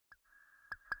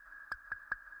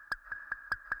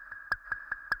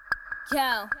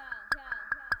Yo,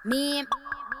 me,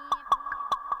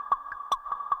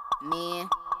 me,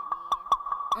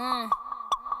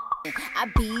 I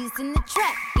bees in the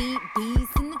trap, bees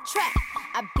in the trap,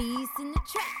 I bees in the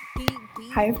trap,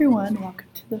 bees. Hi everyone, welcome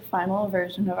to the final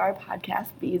version of our podcast,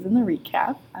 Bees in the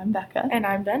Recap. I'm Becca. And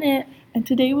I'm Bennett. And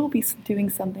today we'll be doing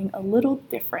something a little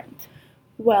different.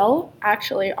 Well,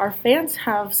 actually, our fans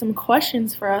have some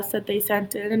questions for us that they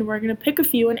sent in, and we're going to pick a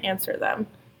few and answer them.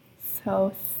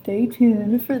 So stay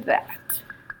tuned for that.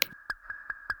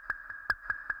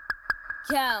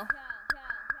 Yo,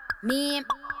 me,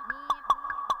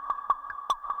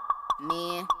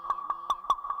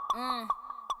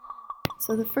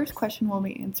 So the first question we'll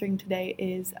be answering today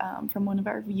is from one of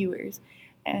our viewers.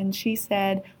 And she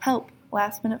said, help,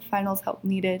 last minute finals help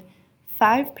needed.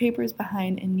 5 papers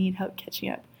behind and need help catching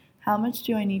up. How much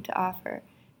do I need to offer?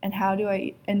 And do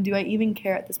I even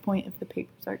care at this point if the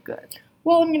papers are good?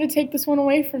 Well, I'm going to take this one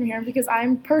away from here because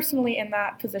I'm personally in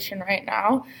that position right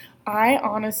now. I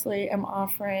honestly am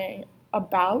offering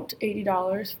about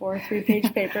 $80 for a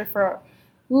 3-page paper for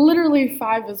literally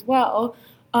 5 as well.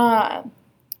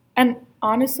 And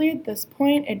honestly, at this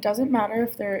point, it doesn't matter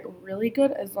if they're really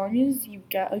good as long as you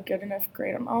get a good enough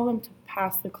grade on all of them to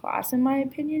pass the class, in my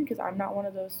opinion, because I'm not one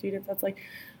of those students that's like,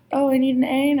 oh, I need an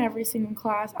A in every single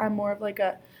class. I'm more of like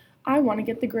I want to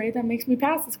get the grade that makes me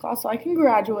pass this class so I can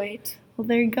graduate. Well,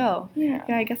 there you go. Yeah.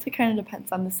 I guess it kind of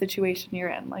depends on the situation you're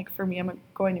in. Like for me, I'm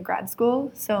going to grad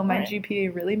school, so my Right.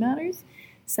 GPA really matters.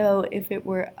 So if it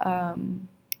were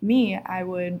me, I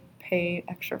would pay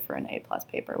extra for an A+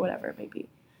 paper, whatever it may be.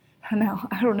 Now,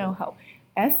 I don't know how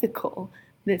ethical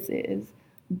this is,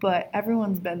 but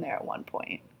everyone's been there at one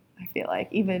point. I feel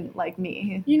like, even like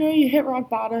me. You know, you hit rock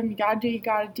bottom, you gotta do what you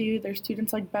gotta do. There's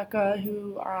students like Becca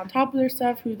who are on top of their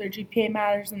stuff, who their GPA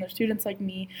matters, and there's students like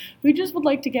me who just would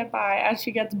like to get by as she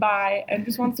gets by and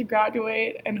just wants to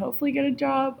graduate and hopefully get a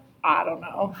job. I don't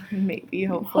know. Maybe,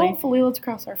 hopefully. Hopefully, let's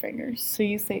cross our fingers. So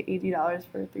you say $80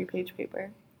 for a 3-page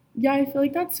paper. Yeah, I feel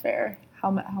like that's fair.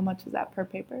 How much is that per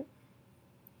paper?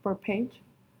 Per page?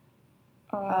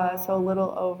 So a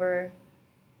little over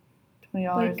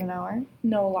 $20 an hour?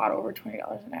 No, a lot over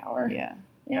 $20 an hour. Yeah.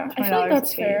 Yeah, I feel like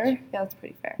that's fair. Yeah, that's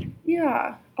pretty fair.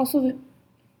 Yeah. Also,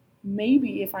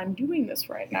 maybe if I'm doing this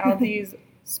right now, these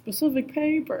specific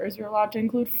papers, you're allowed to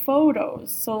include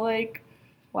photos. So, like,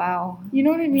 Wow. you know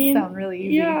what I mean? Sound really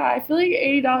easy. Yeah, I feel like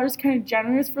 $80 is kind of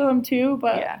generous for them too,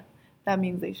 but Yeah, that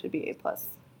means they should be A+.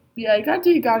 yeah, you gotta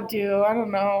do what you gotta do. I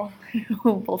don't know.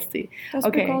 We'll see.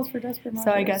 Desperate Okay, calls for desperate measures.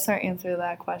 So I guess our answer to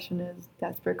that question is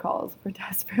desperate calls for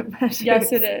desperate measures.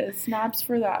 Yes, it is. Snaps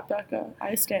for that, Becca.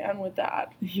 I stand with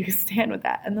that. You stand with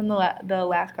that. And then the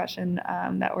last question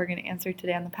that we're going to answer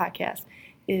today on the podcast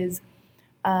is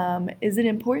it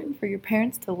important for your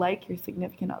parents to like your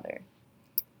significant other?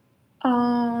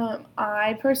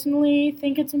 I personally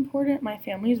think it's important. My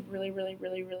family is really, really,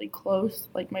 really, really close.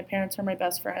 Like, my parents are my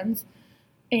best friends.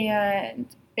 And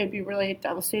it'd be really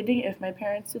devastating if my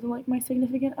parents didn't like my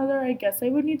significant other. I guess I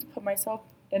would need to put myself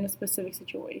in a specific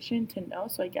situation to know.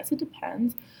 So I guess it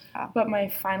depends. Wow. But my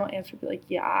final answer would be like,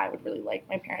 yeah, I would really like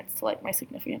my parents to like my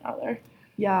significant other.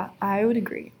 Yeah, I would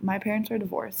agree. My parents are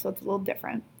divorced, so it's a little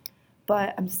different.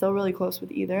 But I'm still really close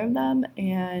with either of them,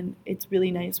 and it's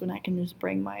really nice when I can just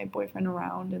bring my boyfriend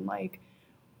around and like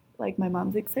my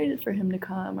mom's excited for him to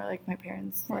come, or like my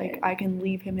parents, Right. like I can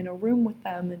leave him in a room with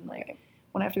them, and like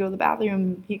when I have to go to the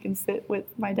bathroom, he can sit with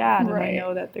my dad, and I Right.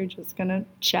 know that they're just gonna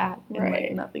chat and like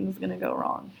Right. nothing's gonna go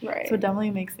wrong. Right. So it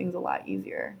definitely makes things a lot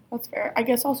easier. That's fair. I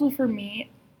guess also for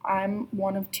me, I'm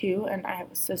one of 2 and I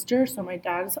have a sister, so my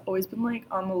dad has always been like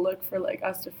on the look for like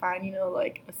us to find, you know,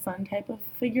 like a son type of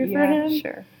figure for Yeah, him.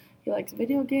 sure. He likes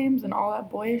video games and all that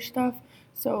boyish stuff.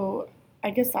 So I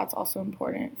guess that's also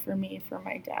important for me, for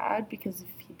my dad, because if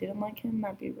he didn't like him,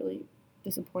 that'd be really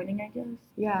disappointing, I guess.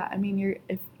 Yeah, I mean,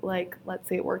 if like let's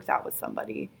say it works out with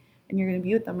somebody and you're gonna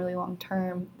be with them really long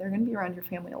term, they're gonna be around your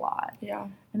family a lot. Yeah.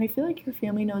 And I feel like your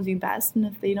family knows you best, and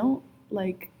if they don't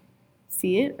like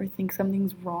see it or think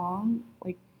something's wrong,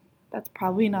 like that's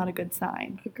probably not a good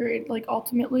sign. Agreed. Like,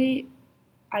 ultimately,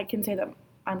 I can say that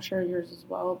I'm sure yours as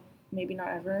well, maybe not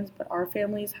everyone's, but our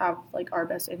families have like our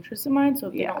best interests in mind. So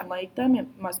if they Yeah. don't like them, it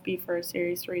must be for a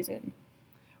serious reason.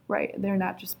 Right. They're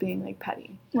not just being like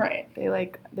petty. Right. They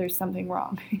like there's something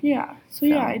wrong. Yeah. So So-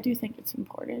 yeah, I do think it's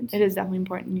important. It is definitely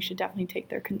important. You should definitely take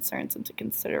their concerns into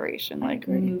consideration, I like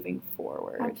agree. moving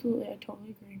forward. Absolutely, I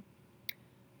totally agree.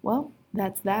 Well,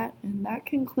 that's that. And that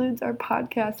concludes our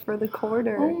podcast for the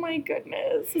quarter. Oh my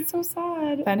goodness, it's so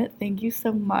sad. Bennett, thank you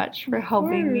so much for Of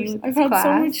helping me course. with I've this had class.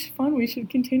 so much fun. We should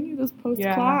continue this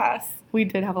post-class. We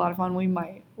did have a lot of fun. We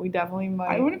might. We definitely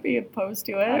might. I wouldn't be opposed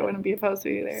to it. I wouldn't be opposed to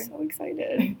it either. So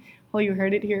excited. Well, you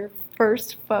heard it here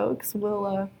first, folks.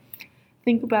 We'll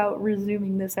think about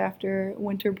resuming this after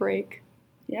winter break.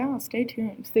 Yeah, stay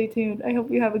tuned. Stay tuned. I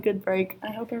hope you have a good break.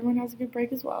 I hope everyone has a good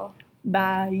break as well.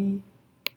 Bye.